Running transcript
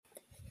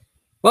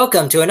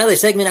Welcome to another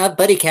segment of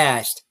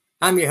BuddyCast.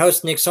 I'm your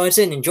host, Nick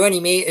Sorensen, and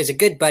joining me is a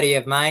good buddy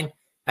of mine.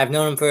 I've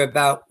known him for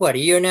about, a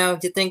year now,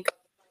 do you think?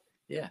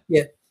 Yeah.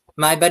 Yeah.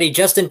 My buddy,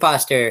 Justin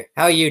Foster.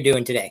 How are you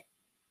doing today?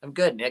 I'm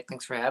good, Nick.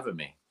 Thanks for having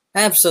me.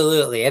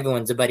 Absolutely.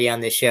 Everyone's a buddy on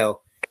this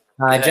show.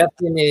 Good.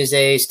 Justin is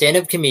a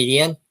stand-up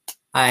comedian.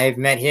 I've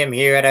met him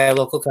here at our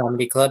local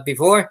comedy club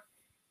before.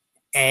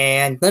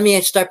 And let me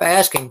start by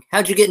asking,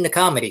 how'd you get into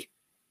comedy?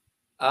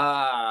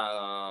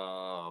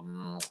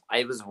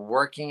 I was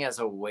working as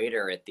a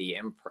waiter at the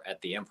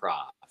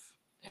Improv,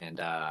 and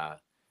I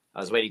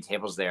was waiting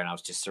tables there, and I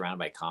was just surrounded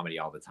by comedy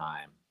all the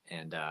time.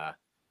 And I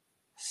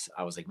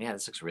was like, man,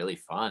 this looks really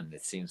fun.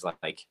 It seems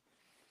like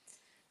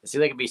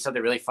it'd be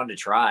something really fun to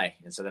try.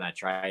 And so then I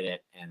tried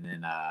it, and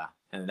then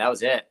that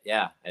was it.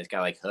 Yeah, I just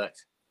got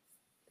hooked.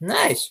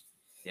 Nice.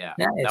 Yeah,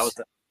 nice.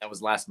 that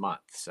was last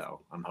month.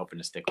 So I'm hoping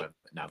to stick with it.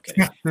 No, I'm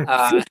kidding.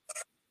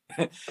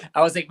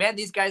 I was like, man,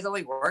 these guys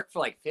only work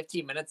for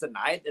 15 minutes a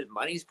night. The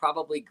money's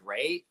probably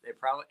great. They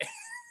probably.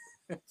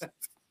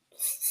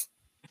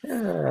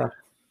 Do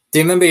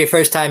you remember your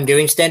first time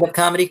doing stand-up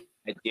comedy?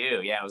 I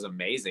do. Yeah, it was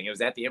amazing. It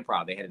was at the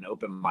Improv. They had an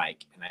open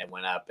mic, and I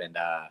went up and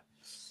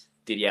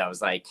did. Yeah, it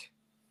was it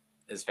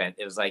was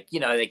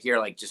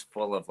you're just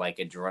full of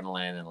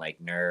adrenaline and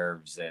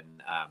nerves,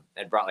 and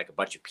I brought a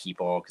bunch of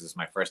people because it's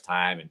my first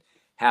time, and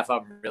half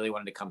of them really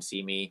wanted to come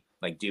see me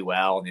do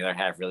well, and the other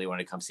half really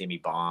wanted to come see me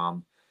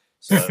bomb.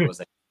 So it was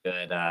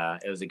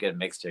it was a good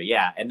mixture.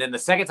 Yeah. And then the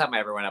second time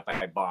I ever went up,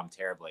 I bombed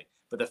terribly,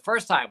 but the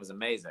first time was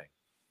amazing.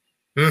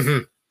 Mm-hmm.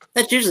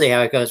 That's usually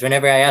how it goes.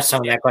 Whenever I ask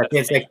someone that question,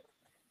 it's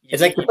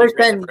like the first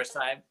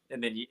time,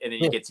 and then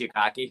you get too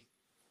cocky.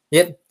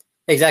 Yep,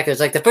 exactly.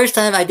 It's like the first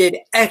time I did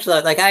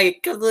excellent. I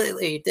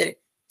completely did it.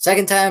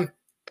 Second time,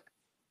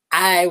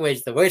 I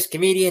was the worst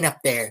comedian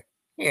up there.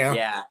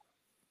 Yeah.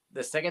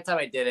 The second time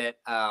I did it,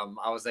 I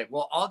was like,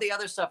 well, all the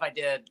other stuff I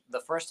did the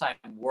first time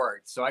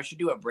worked, so I should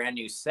do a brand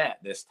new set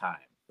this time.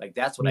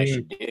 That's what I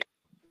should do.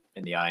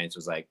 And the audience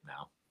was like,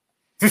 no.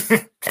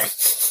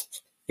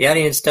 The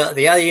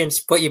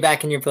audience put you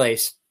back in your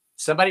place.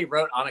 Somebody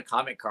wrote on a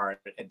comment card.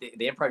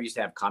 The Improv used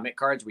to have comment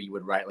cards where you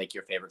would write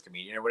your favorite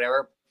comedian or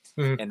whatever.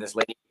 Mm-hmm. And this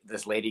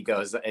lady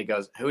goes,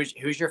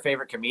 who's your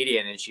favorite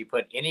comedian? And she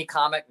put, any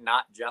comic,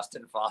 not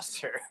Justin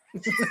Foster.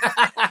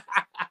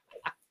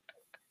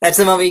 That's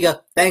the moment you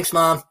go, thanks,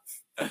 Mom.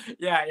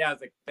 Yeah. I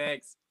was like,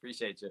 thanks.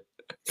 Appreciate you.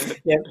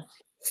 Yep.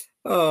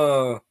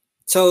 Oh,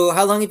 so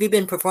how long have you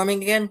been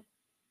performing again?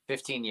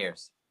 15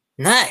 years.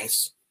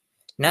 Nice.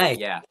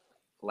 Yeah.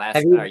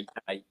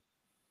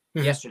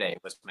 Yesterday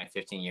was my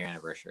 15-year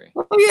anniversary.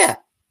 Oh, yeah.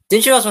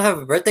 Didn't you also have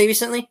a birthday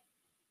recently?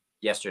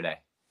 Yesterday.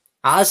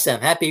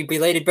 Awesome. Happy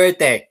belated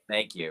birthday.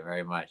 Thank you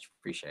very much.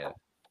 Appreciate it.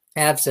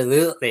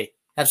 Absolutely.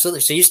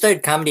 So you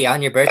started comedy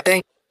on your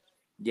birthday?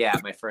 Yeah,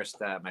 my first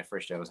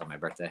show was on my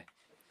birthday.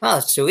 Oh,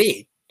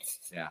 sweet.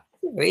 Yeah.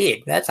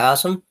 Sweet. That's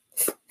awesome.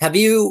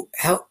 Who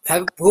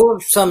are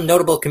some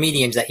notable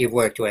comedians that you've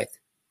worked with?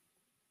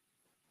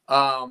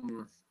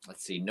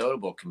 Let's see,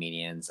 notable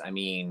comedians. I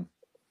mean,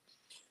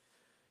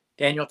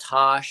 Daniel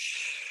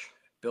Tosh,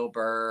 Bill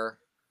Burr,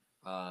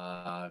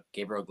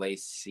 Gabriel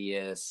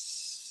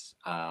Iglesias,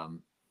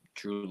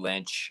 Drew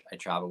Lynch, I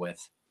travel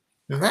with.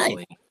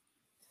 Nice.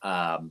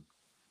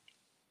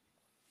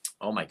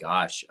 Oh my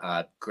gosh,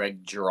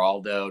 Greg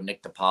Giraldo,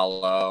 Nick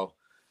DiPaolo.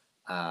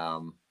 I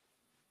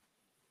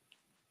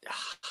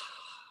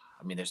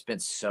mean, there's been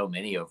so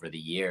many over the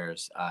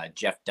years.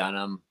 Jeff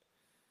Dunham.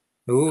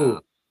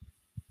 Ooh.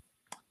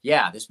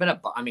 Yeah, there's been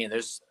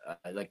there's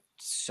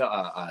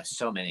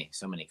so many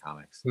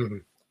comics. Mm-hmm.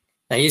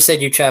 Now you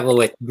said you travel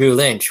with Drew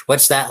Lynch.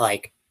 What's that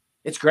like?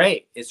 It's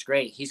great.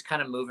 He's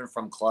kind of moving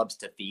from clubs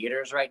to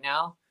theaters right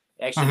now.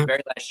 Actually, The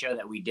very last show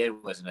that we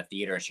did was in a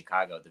theater in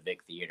Chicago, the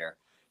Vic Theater.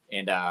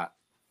 And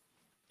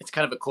it's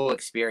kind of a cool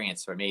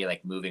experience for me,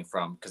 moving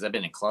from, because I've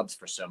been in clubs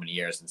for so many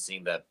years and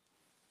seeing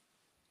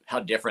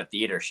how different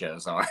theater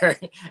shows are.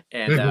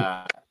 And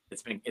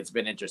it's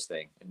been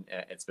interesting, and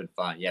it's been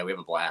fun. Yeah, we have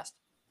a blast.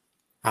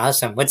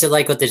 Awesome. What's it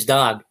like with this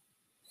dog?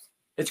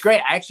 It's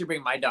great. I actually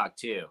bring my dog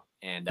too.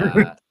 And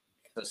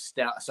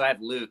so I have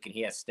Luke, and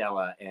he has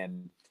Stella,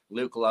 and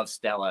Luke loves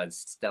Stella, and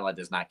Stella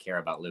does not care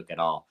about Luke at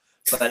all.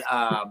 But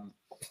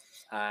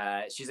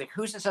she's like,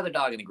 who's this other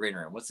dog in the green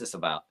room? What's this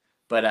about?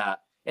 But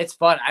it's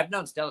fun. I've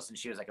known Stella since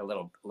she was a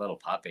little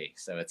puppy,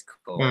 so it's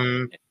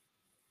cool.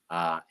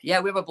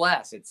 Yeah, we have a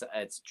blast.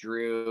 It's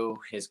Drew,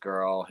 his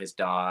girl, his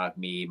dog,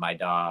 me, my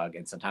dog,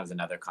 and sometimes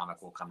another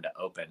comic will come to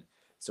open.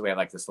 So we have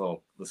this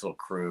little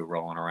crew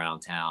rolling around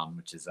town,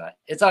 which is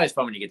it's always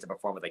fun when you get to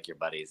perform with your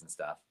buddies and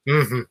stuff.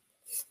 Mm-hmm.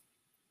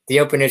 The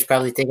opener's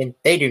probably thinking,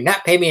 they do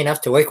not pay me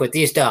enough to work with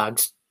these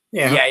dogs.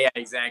 Yeah,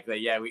 exactly.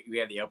 Yeah, we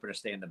have the opener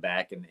stay in the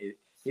back, and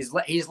he's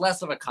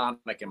less of a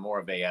comic and more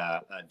of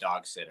a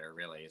dog sitter,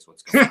 really, is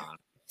what's going on.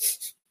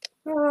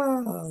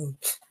 Oh,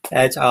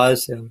 that's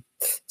awesome.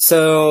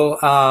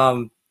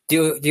 So,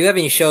 do you have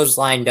any shows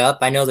lined up?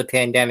 I know the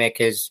pandemic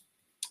has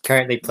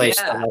currently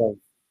placed a lot of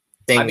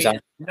things on.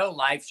 No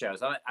live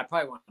shows. I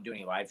probably won't do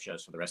any live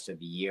shows for the rest of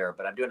the year,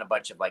 but I'm doing a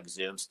bunch of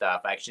Zoom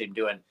stuff. I actually am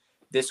doing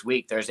this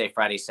week, Thursday,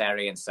 Friday,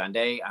 Saturday, and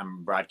Sunday,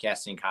 I'm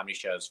broadcasting comedy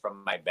shows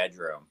from my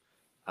bedroom.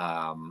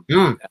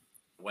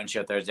 One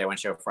show Thursday, one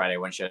show Friday,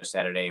 one show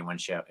Saturday, and one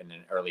show and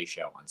an early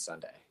show on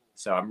Sunday.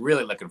 So I'm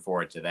really looking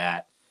forward to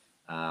that.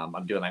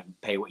 I'm doing like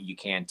pay what you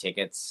can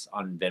tickets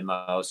on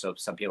Venmo. So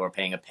some people are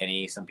paying a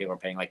penny, some people are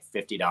paying like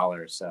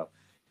 $50. So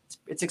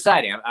it's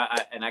exciting.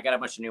 And I got a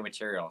bunch of new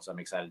material, so I'm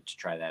excited to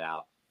try that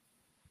out.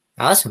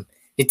 Awesome.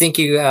 You think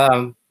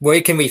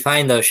where can we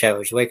find those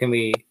shows? Where can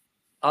we?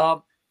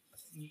 My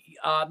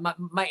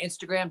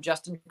Instagram,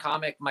 Justin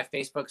Comic. My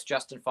Facebook's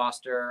Justin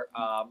Foster.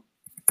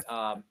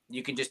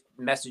 You can just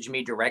message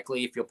me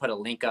directly if you'll put a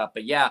link up.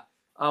 But yeah,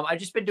 I've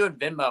just been doing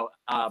Venmo.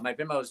 My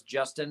Venmo is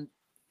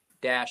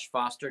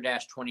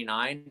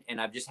Justin-Foster-29,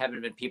 and I've just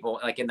haven't been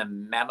people like in the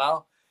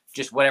memo,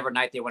 just whatever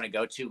night they want to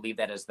go to, leave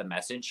that as the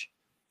message.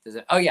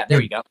 Oh yeah,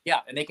 there you go. Yeah,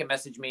 and they can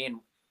message me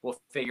and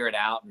we'll figure it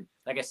out. And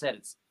like I said,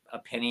 it's a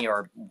penny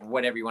or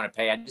whatever you want to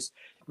pay.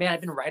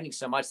 I've been writing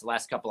so much the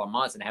last couple of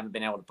months and haven't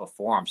been able to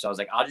perform. So I was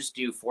like, I'll just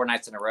do 4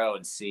 nights in a row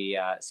and see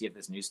if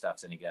this new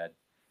stuff's any good.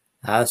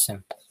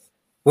 Awesome.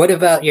 What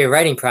about your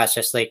writing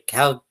process? Like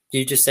how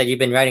you just said you've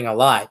been writing a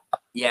lot.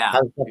 Yeah.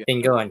 How's that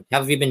been going? How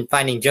have you been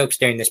finding jokes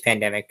during this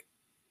pandemic?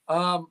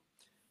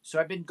 So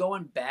I've been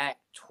going back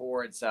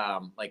towards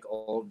like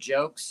old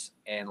jokes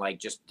and like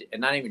just and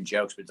not even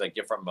jokes, but like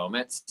different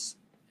moments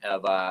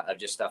of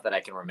just stuff that I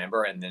can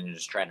remember, and then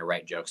just trying to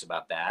write jokes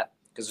about that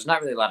because there's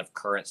not really a lot of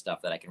current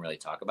stuff that I can really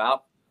talk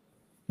about.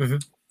 Mm-hmm.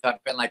 So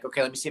I've been like,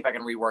 okay, let me see if I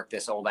can rework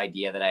this old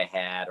idea that I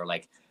had, or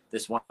like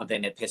this one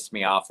thing that pissed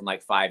me off from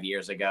like 5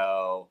 years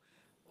ago,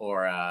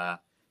 or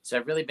so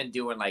I've really been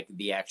doing like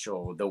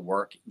the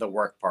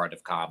work part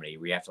of comedy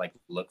where you have to like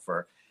look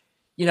for,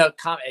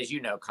 as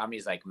you know, comedy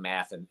is like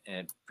math and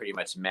pretty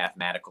much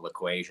mathematical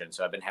equation.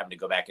 So I've been having to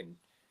go back and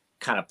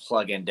kind of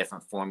plug in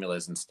different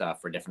formulas and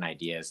stuff for different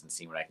ideas and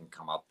see what I can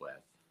come up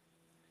with.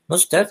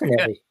 Most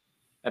definitely.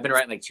 I've been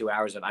writing like 2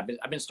 hours, and I've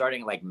been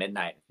starting at like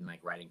midnight and like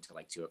writing till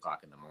like 2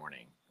 o'clock in the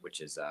morning,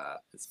 which is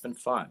it's been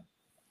fun.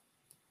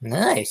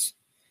 Nice.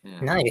 Yeah.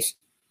 Nice.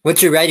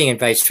 What's your writing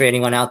advice for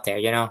anyone out there?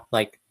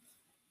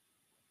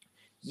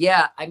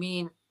 Yeah, I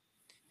mean,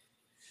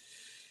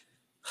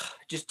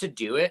 just to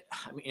do it.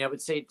 I mean, I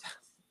would say,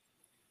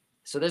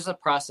 so there's a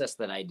process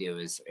that I do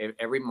is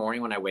every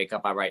morning when I wake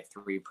up, I write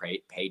 3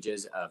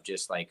 pages of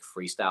just like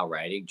freestyle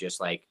writing, just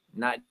like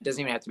doesn't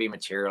even have to be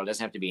material. It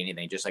doesn't have to be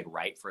anything. Just like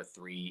write for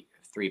three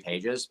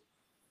pages.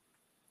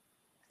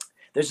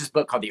 There's this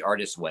book called The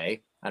Artist's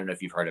Way. I don't know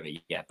if you've heard of it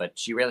yet, but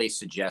she really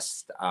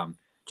suggests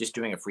just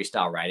doing a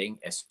freestyle writing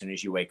as soon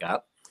as you wake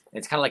up.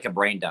 It's kind of like a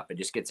brain dump. It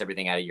just gets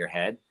everything out of your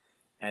head.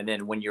 And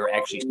then when you're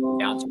actually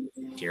down to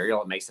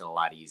material, it makes it a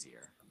lot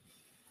easier.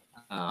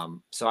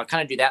 So I'll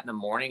kind of do that in the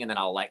morning, and then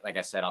I'll like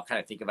I said, I'll kind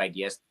of think of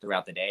ideas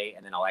throughout the day,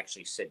 and then I'll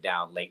actually sit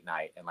down late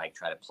night and like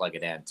try to plug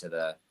it in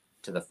to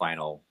the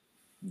final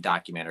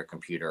document or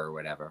computer or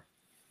whatever.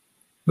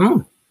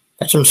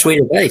 That's some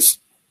sweet advice.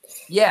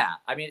 Yeah,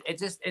 I mean,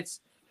 it's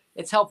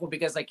helpful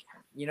because like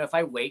if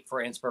I wait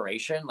for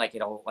inspiration, like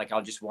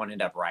I'll just won't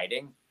end up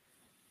writing.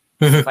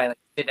 If I like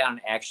sit down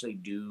and actually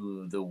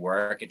do the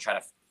work and try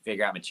to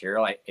figure out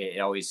material,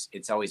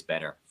 it's always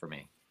better for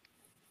me.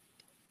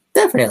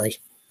 Definitely.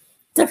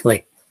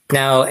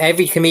 Now,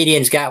 every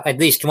comedian's got at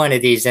least one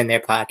of these in their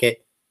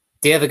pocket.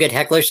 Do you have a good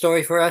heckler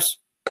story for us?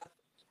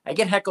 I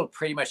get heckled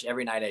pretty much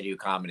every night I do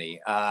comedy.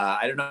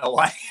 I don't know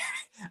why.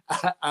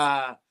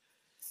 Oh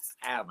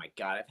my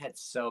God, I've had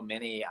so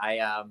many.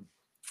 I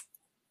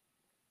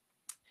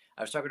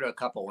was talking to a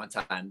couple one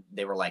time.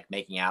 They were like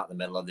making out in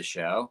the middle of the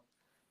show.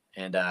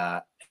 And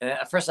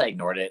at first I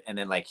ignored it. And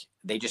then like,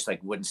 they just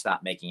like wouldn't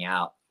stop making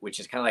out, which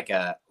is kind of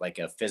like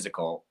a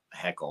physical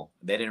heckle.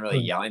 They didn't really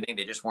yell anything.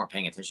 They just weren't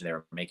paying attention. They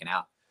were making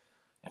out.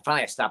 And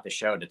finally I stopped the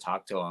show to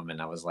talk to them.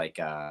 And I was like,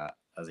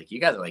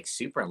 you guys are like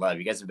super in love.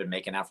 You guys have been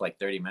making out for like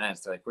 30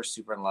 minutes. They're like, we're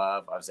super in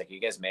love. I was like, are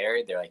you guys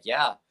married? They're like,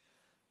 yeah.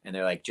 And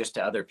they're like, just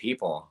to other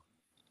people.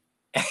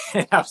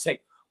 And I was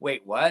like,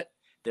 wait, what?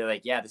 They're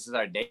like, yeah, this is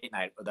our date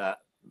night.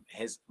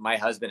 My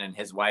husband and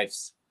his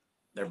wife's,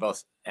 they're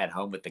both at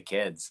home with the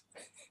kids.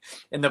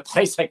 And the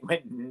place like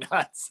went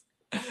nuts.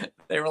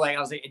 They were like,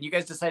 I was like, and you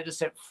guys decided to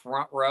sit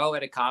front row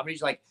at a comedy?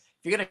 She's like,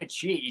 if you're gonna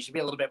cheat, you should be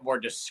a little bit more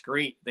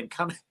discreet than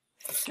coming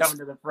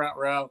to the front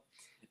row.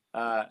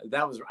 I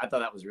thought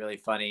that was really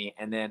funny.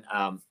 And then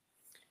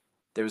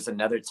there was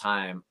another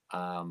time.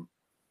 There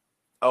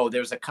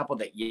was a couple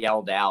that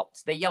yelled out.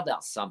 They yelled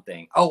out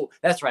something. Oh,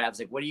 that's right. I was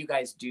like, what do you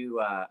guys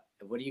do?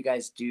 What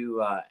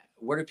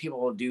do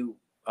people do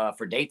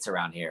for dates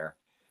around here?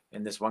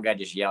 And this one guy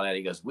just yelled at it.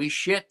 He goes, we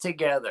shit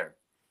together.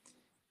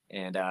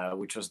 And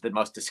which was the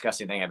most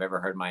disgusting thing I've ever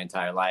heard in my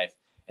entire life.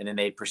 And then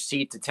they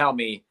proceed to tell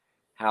me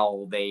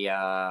how they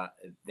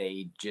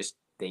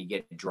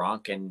get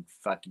drunk and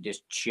fucking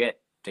just shit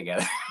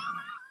together.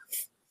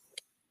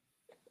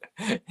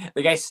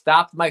 The guy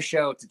stopped my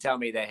show to tell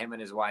me that him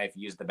and his wife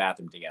used the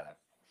bathroom together.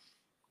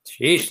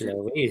 Jeez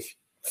Louise.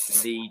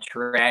 The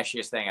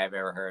trashiest thing I've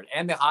ever heard,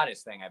 and the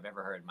hottest thing I've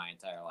ever heard in my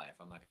entire life.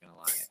 I'm not gonna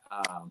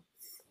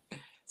lie.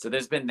 So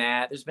there's been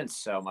that. There's been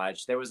so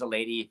much. There was a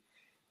lady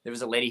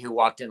who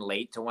walked in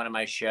late to one of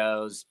my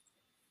shows.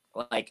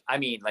 Like, I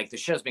mean, like the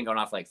show's been going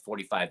off like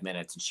 45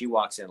 minutes and she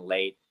walks in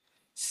late,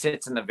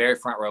 sits in the very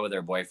front row with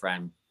her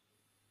boyfriend.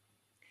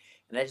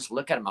 And I just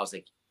look at him. I was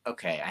like,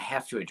 okay, I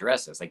have to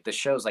address this. Like the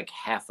show's like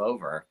half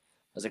over.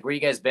 I was like, where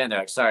you guys been? They're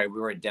like, sorry, we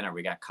were at dinner.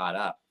 We got caught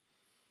up.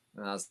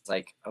 And I was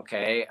like,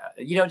 okay,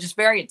 just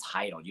very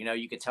entitled.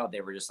 You could tell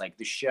they were just like,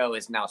 the show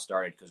is now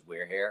started because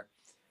we're here.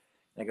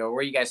 And I go, where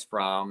are you guys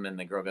from? And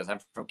the girl goes,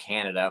 I'm from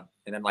Canada.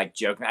 And then like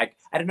joking, I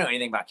didn't know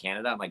anything about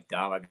Canada. I'm like,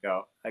 dumb. I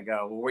go,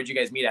 well, where'd you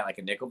guys meet at? Like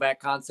a Nickelback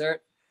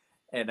concert?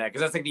 And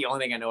because that's like the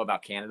only thing I know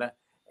about Canada.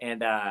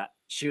 And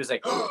she was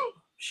like,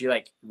 she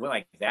like went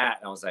like that.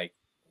 And I was like,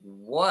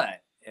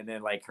 what? And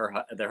then like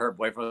her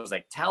boyfriend was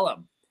like, tell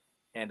him.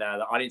 And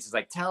the audience is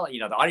like, the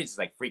audience is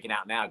like freaking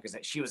out now because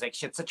she was like,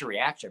 she had such a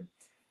reaction.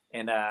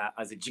 And I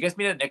was like, did you guys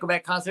meet at a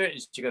Nickelback concert?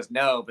 And she goes,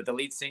 no, but the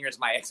lead singer is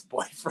my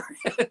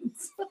ex-boyfriend.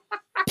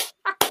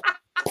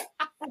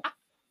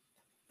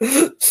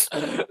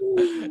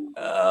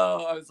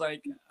 Oh, I was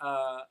like,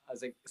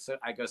 so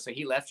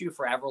he left you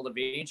for Avril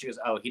Lavigne? She goes,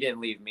 oh, he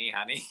didn't leave me,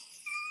 honey.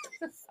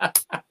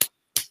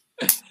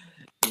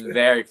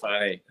 Very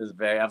funny.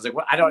 I was like,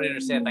 well, I don't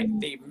understand. Like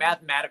the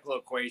mathematical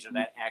equation of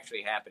that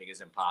actually happening is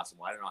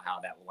impossible. I don't know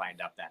how that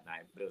lined up that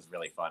night, but it was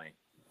really funny.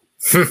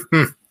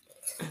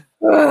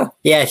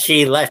 Yeah,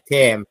 she left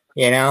him,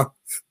 Yeah,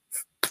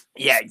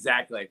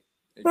 exactly.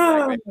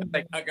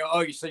 Like, I go,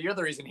 oh, so you're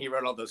the reason he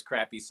wrote all those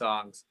crappy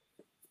songs.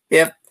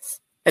 Yep.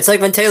 It's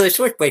like when Taylor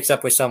Swift breaks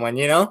up with someone,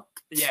 Yeah,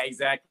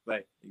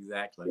 exactly.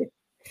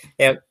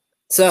 Yep.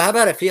 So how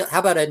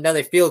about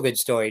another feel good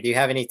story? Do you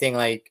have anything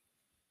like,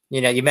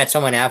 you met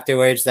someone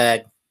afterwards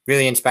that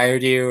really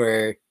inspired you,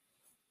 or?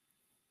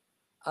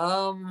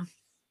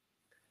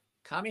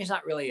 Comedy's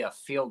not really a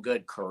feel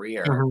good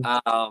career. Mm-hmm.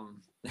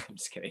 I'm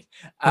just kidding.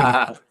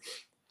 I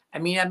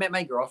mean, I met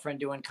my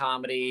girlfriend doing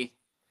comedy.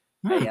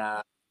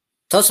 Tell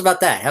us about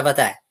that. How about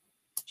that?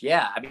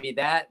 Yeah, I mean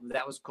that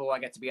was cool. I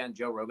got to be on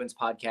Joe Rogan's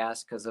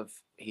podcast because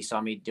he saw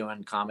me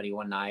doing comedy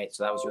one night,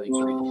 so that was really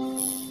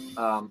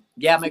cool.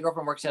 Yeah, my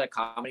girlfriend works at a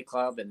comedy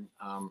club,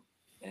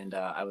 and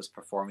I was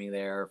performing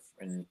there,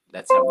 and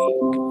that's how we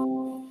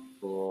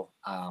cool.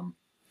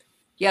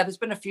 Yeah, there's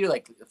been a few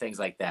like things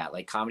like that.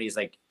 Like comedy is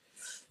like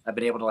I've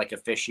been able to like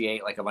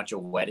officiate like a bunch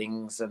of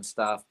weddings and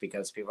stuff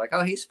because people are like,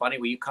 oh, he's funny.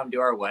 Will you come to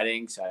our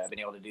wedding? So I've been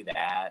able to do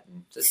that,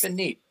 and so it's been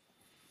neat.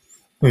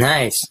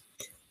 Nice.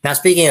 Now,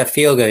 speaking of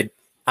feel good,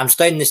 I'm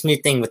starting this new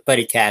thing with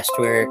BuddyCast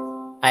where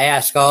I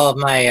ask all of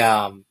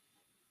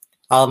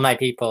my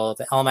people,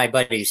 all my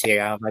buddies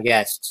here, all my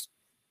guests,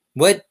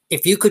 what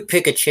if you could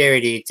pick a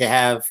charity to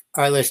have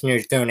our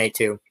listeners donate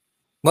to?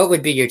 What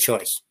would be your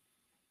choice?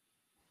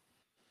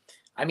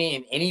 I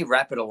mean, any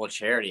reputable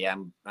charity,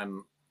 I'm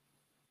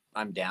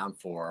down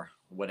for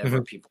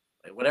whatever people,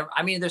 whatever.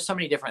 I mean, there's so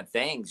many different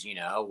things,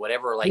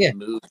 whatever like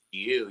moves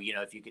you.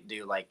 If you could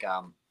do like,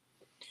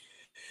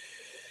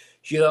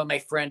 my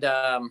friend,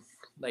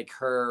 like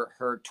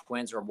her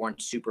twins were born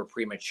super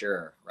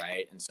premature,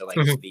 right? And so like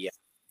the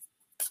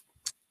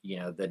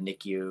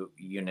NICU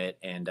unit,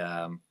 and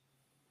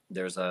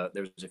there's a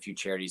few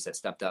charities that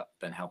stepped up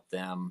and helped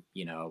them.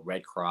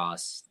 Red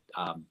Cross,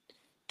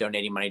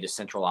 donating money to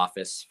central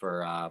office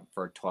for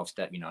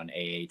 12-step, an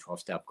AA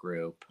 12-step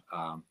group,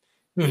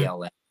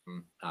 BLM,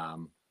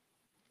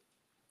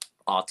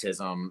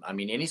 autism. I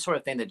mean, any sort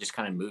of thing that just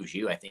kind of moves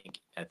you. I think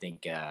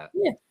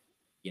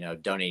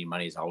donating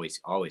money is always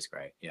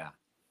great. Yeah.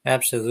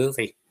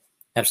 Absolutely.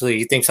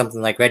 You think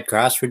something like Red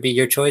Cross would be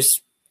your choice?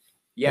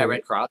 Yeah,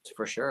 Red Cross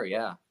for sure.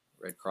 Yeah,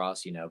 Red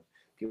Cross.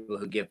 People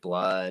who give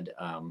blood.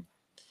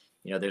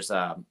 There's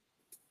the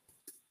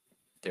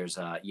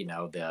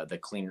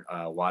Clean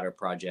Water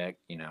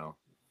Project.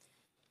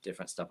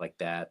 Different stuff like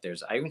that.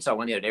 I even saw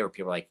one the other day where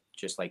people like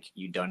just like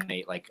you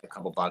donate like a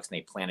couple bucks and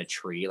they plant a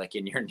tree like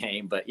in your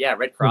name. But yeah,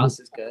 Red Cross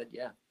is good.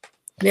 Yeah.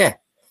 Yeah.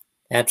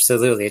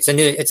 Absolutely. It's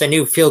a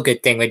new feel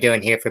good thing we're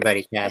doing here for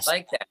BuddyCast. I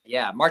like that.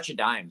 Yeah. March of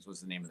Dimes was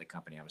the name of the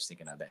company I was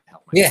thinking of that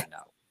helped my friend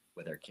out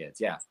with their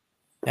kids. Yeah.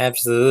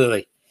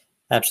 Absolutely.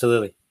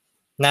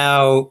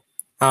 Now,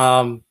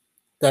 the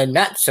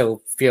not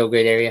so feel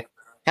good area.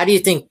 How do you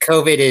think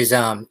COVID is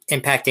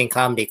impacting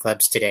comedy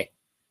clubs today?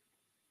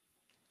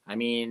 I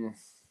mean,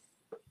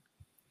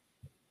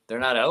 they're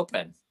not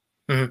open.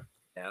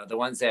 Mm-hmm. The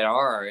ones that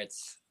are,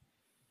 it's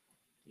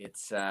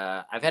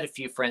I've had a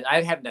few friends.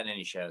 I haven't done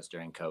any shows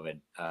during COVID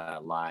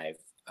live.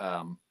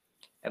 I've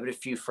had a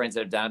few friends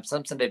that have done.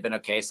 Some said they've been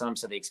okay. Some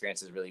said the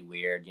experience is really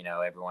weird.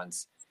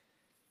 Everyone's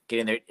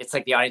getting their. It's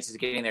like the audience is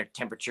getting their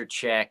temperature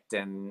checked,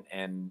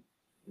 and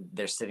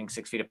they're sitting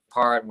 6 feet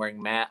apart and wearing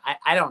masks.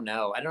 I don't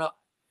know.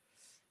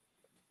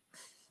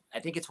 I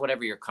think it's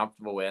whatever you're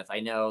comfortable with. I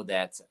know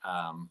that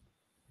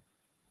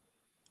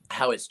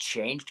how it's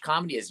changed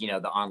comedy is the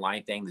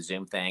online thing, the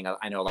Zoom thing.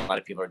 I know a lot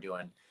of people are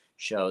doing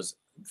shows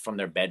from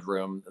their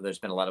bedroom. There's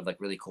been a lot of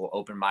like really cool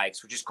open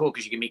mics, which is cool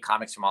because you can meet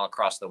comics from all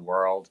across the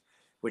world,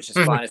 which is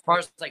fun. As far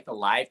as like the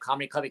live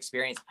comedy club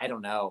experience, I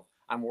don't know.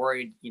 I'm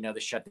worried, the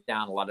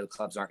shutdown, a lot of the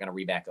clubs aren't going to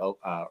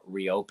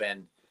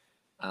reopen.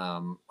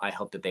 I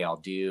hope that they all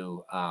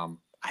do.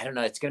 I don't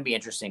know. It's going to be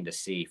interesting to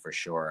see for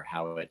sure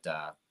how it,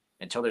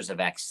 until there's a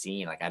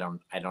vaccine. Like, I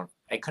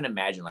couldn't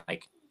imagine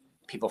like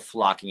people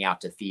flocking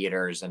out to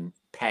theaters and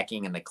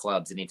packing in the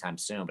clubs anytime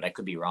soon, but I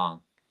could be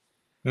wrong.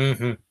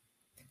 Mm-hmm.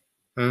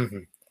 Mm-hmm.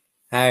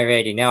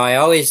 Alrighty. Now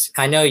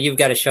I know you've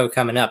got a show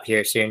coming up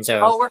here soon.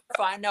 So we're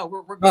fine. No,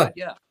 we're good.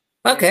 Yeah.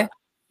 Okay.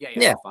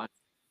 Yeah. Fine.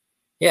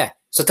 Yeah.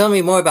 So tell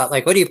me more about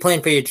like what are you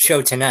planning for your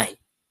show tonight?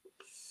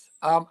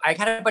 I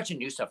got a bunch of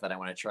new stuff that I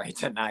want to try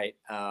tonight.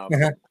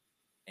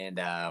 And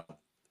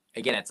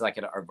again, it's like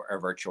a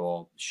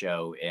virtual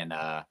show in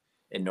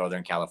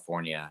Northern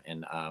California,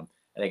 and I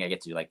think I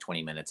get to do like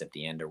 20 minutes at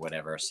the end or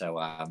whatever. So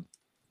I've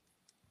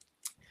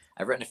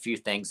written a few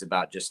things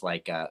about just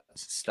like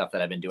stuff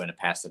that I've been doing to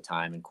pass the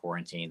time in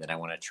quarantine that I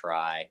want to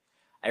try.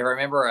 I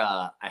remember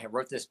I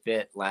wrote this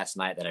bit last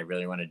night that I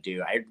really want to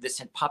do. This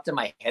had popped in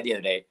my head the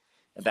other day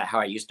about how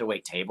I used to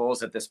wait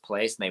tables at this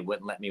place and they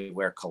wouldn't let me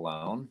wear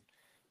cologne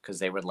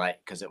because it would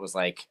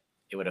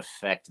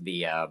affect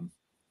the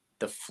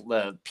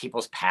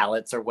people's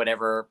palates or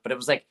whatever. But it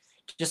was like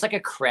just like a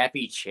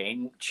crappy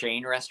chain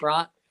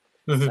restaurant.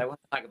 Mm-hmm. So I want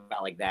to talk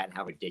about like that and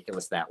how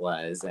ridiculous that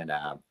was, and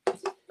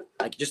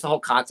like just the whole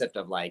concept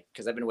of like,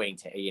 because I've been waiting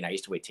I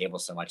used to wait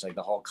tables so much, like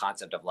the whole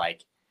concept of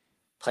like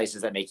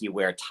places that make you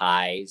wear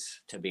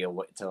ties to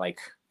like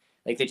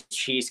the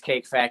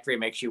Cheesecake Factory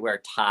makes you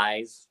wear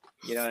ties.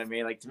 You know what I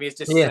mean? Like to me, it's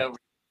just so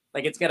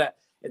like they're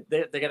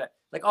gonna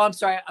like, oh, I'm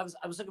sorry, I was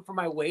looking for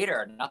my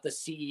waiter, not the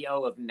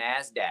CEO of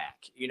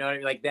NASDAQ. You know what I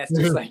mean? Like that's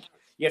just like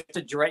you have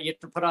to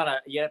put on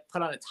a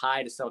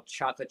tie to sell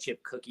chocolate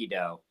chip cookie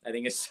dough. I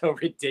think it's so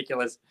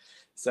ridiculous.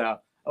 So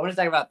I want to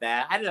talk about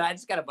that. I don't know. I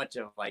just got a bunch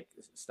of like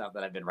stuff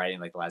that I've been writing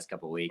like the last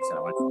couple of weeks. And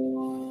I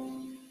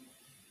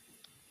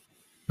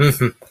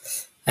want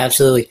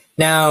Absolutely.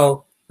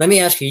 Now, let me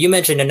ask you. You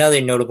mentioned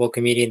another notable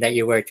comedian that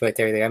you worked with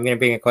earlier. I'm going to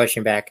bring a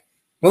question back.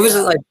 What was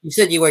it like? You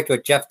said you worked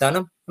with Jeff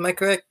Dunham. Am I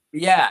correct?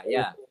 Yeah.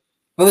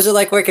 What was it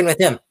like working with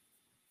him?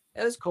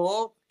 It was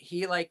cool.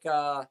 He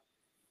the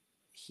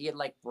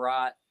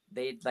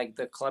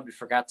club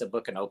forgot to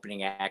book an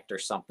opening act or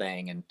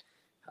something, and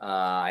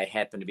I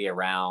happened to be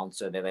around,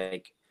 so they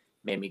like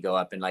made me go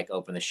up and like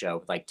open the show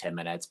with like 10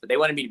 minutes, but they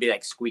wanted me to be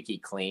like squeaky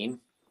clean,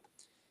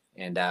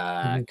 and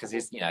because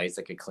he's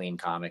like a clean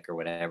comic or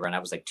whatever, and I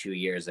was like 2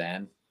 years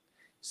in,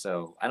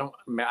 so I don't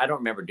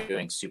remember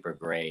doing super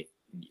great.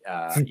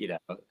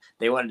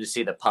 They wanted to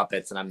see the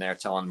puppets, and I'm there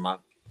telling them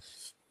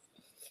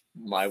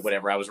my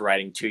whatever I was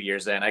writing 2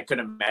 years in. I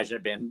couldn't imagine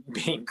it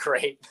being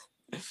great.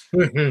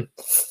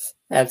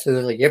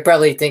 Absolutely. You're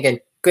probably thinking,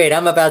 great,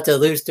 I'm about to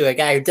lose to a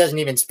guy who doesn't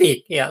even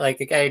speak. Yeah, like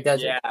a guy who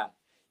doesn't.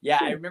 Yeah.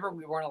 I remember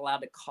we weren't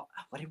allowed to call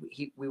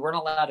we weren't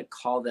allowed to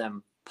call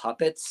them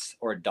puppets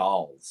or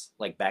dolls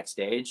like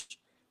backstage.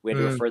 We had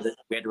to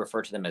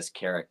refer to them as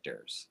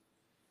characters.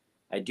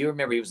 I do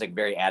remember he was like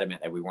very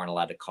adamant that we weren't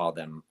allowed to call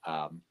them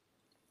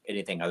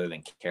anything other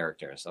than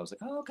characters. So I was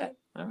like, oh, okay,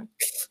 all right.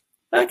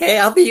 Okay,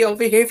 I'll be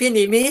over here if you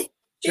need me.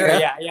 Sure,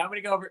 yeah. I'm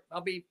gonna go over.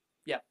 I'll be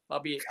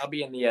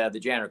in the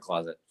janitor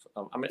closet.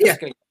 I'm just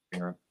gonna go in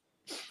the room.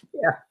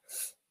 Yeah,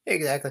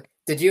 exactly.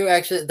 Did he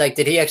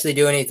actually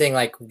do anything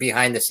like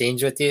behind the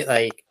scenes with you,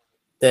 like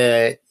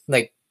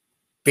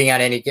being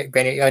on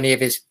any of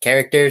his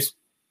characters?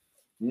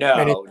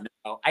 No.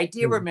 I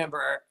do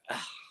remember.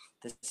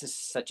 This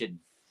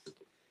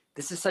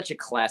is such a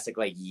classic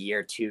like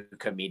year two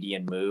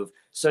comedian move.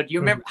 So do you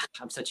remember?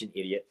 I'm such an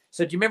idiot.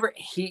 So do you remember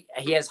he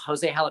has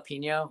Jose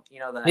Jalapeno? The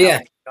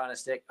jalapeno on a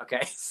stick.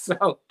 Okay,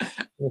 so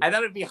I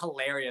thought it'd be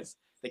hilarious.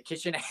 The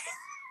kitchen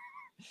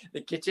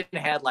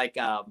had like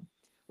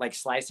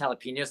sliced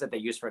jalapenos that they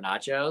use for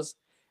nachos,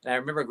 and I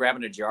remember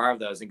grabbing a jar of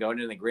those and going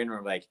into the green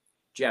room like,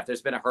 Jeff,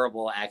 there's been a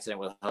horrible accident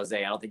with Jose.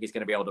 I don't think he's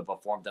going to be able to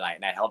perform tonight.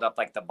 And I held up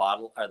like the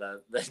bottle or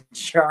the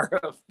jar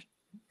of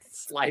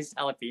sliced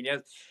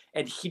jalapenos,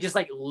 and he just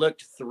like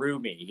looked through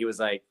me. He was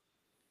like,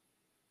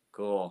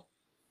 cool.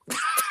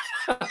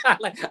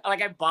 like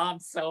I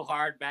bombed so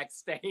hard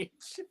backstage.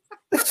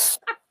 He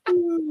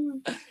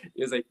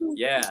was like,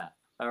 yeah,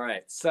 all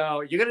right,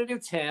 so you're gonna do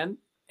 10.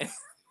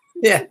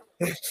 Yeah.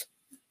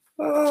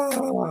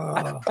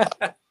 Oh.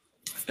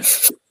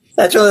 That's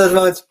one of those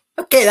moments.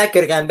 Okay, that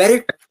could have gone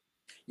better.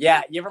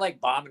 Yeah, you ever like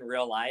bomb in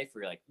real life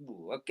where you're like,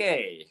 ooh,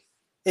 okay.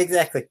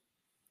 Exactly.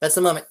 That's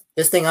the moment.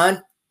 This thing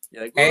on?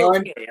 You're like, okay,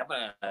 I'm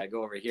gonna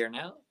go over here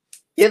now.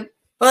 Yep.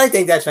 Well, I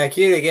think that's my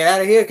cue to get out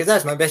of here because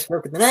that's my best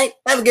work of the night.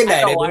 Have a good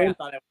night, everyone. I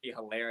thought it would be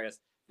hilarious.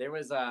 There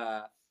was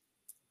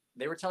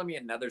they were telling me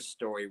another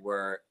story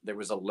where there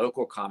was a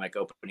local comic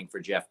opening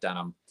for Jeff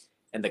Dunham,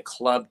 and the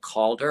club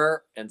called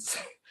her and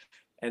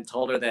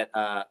told her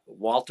that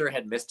Walter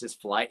had missed his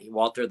flight.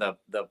 Walter, the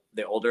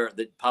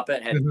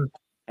puppet,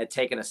 had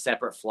taken a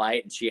separate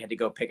flight, and she had to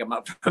go pick him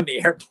up from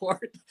the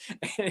airport.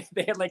 And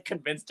they had like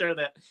convinced her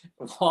that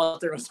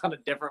Walter was on a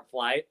different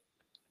flight,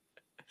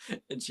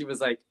 and she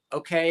was like,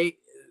 "Okay,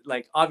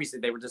 like obviously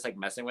they were just like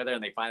messing with her,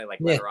 and they finally like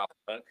let her off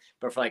the boat.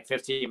 But for like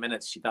 15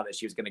 minutes, she thought that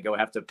she was going to go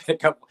have to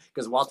pick up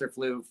because Walter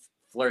flew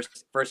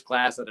first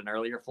class at an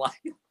earlier flight.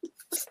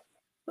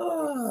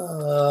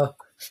 Oh,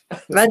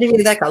 imagine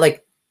me that guy.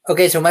 Like,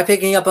 okay, so am I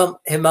picking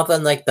him up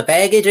on like the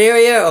baggage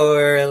area,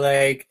 or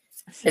like,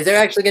 is there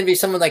actually going to be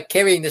someone like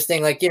carrying this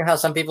thing? Like, you know how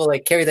some people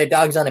like carry their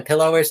dogs on a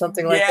pillow or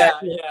something like that?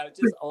 Yeah,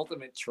 just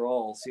ultimate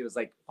troll. She was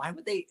like, why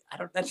would they?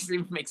 That doesn't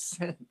even make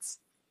sense.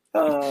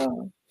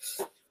 Oh,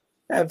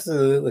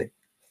 absolutely.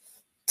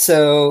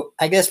 So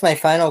I guess my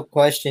final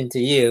question to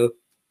you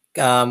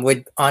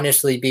would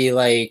honestly be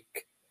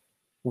like,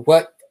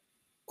 what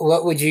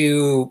would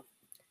you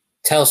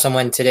tell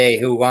someone today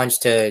who wants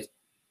to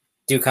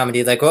do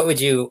comedy? Like, what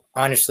would you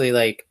honestly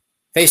like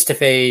face to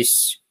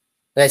face?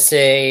 Let's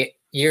say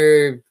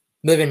you're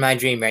living my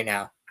dream right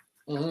now.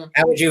 Mm-hmm.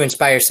 How would you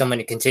inspire someone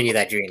to continue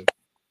that dream?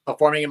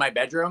 Performing in my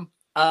bedroom.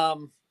 Like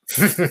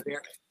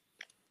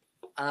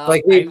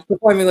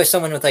performing with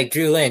someone with like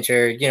Drew Lynch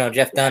or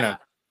Jeff Dunham.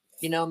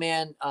 You know,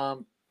 man,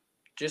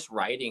 just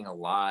writing a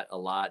lot.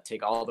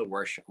 Take all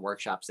the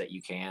workshops that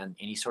you can,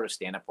 any sort of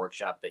stand-up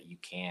workshop that you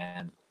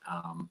can.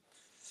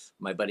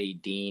 My buddy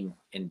Dean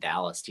in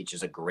Dallas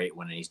teaches a great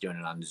one, and he's doing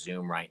it on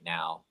Zoom right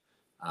now.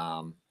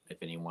 If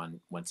anyone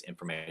wants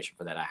information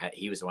for that,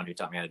 he was the one who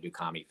taught me how to do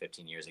comedy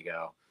 15 years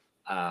ago.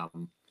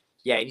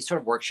 Yeah, any sort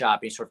of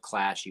workshop, any sort of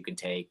class you can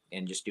take,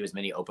 and just do as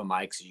many open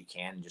mics as you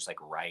can, and just like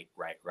write.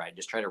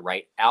 Just try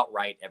to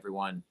outright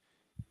everyone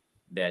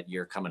that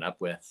you're coming up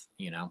with,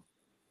 All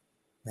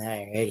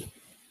right.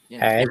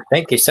 Yeah. All right.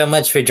 Thank you so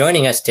much for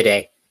joining us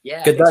today.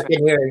 Yeah. Good luck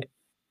in your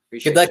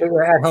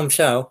at-home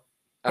show.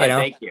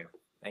 Thank you.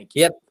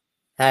 Yep.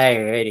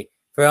 All righty.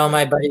 For all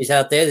my buddies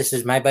out there, this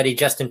is my buddy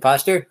Justin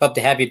Foster. Hope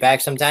to have you back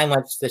sometime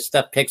once this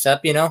stuff picks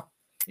up.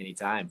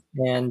 Anytime.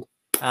 And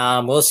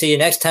we'll see you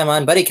next time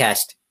on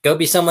BuddyCast. Go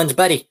be someone's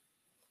buddy.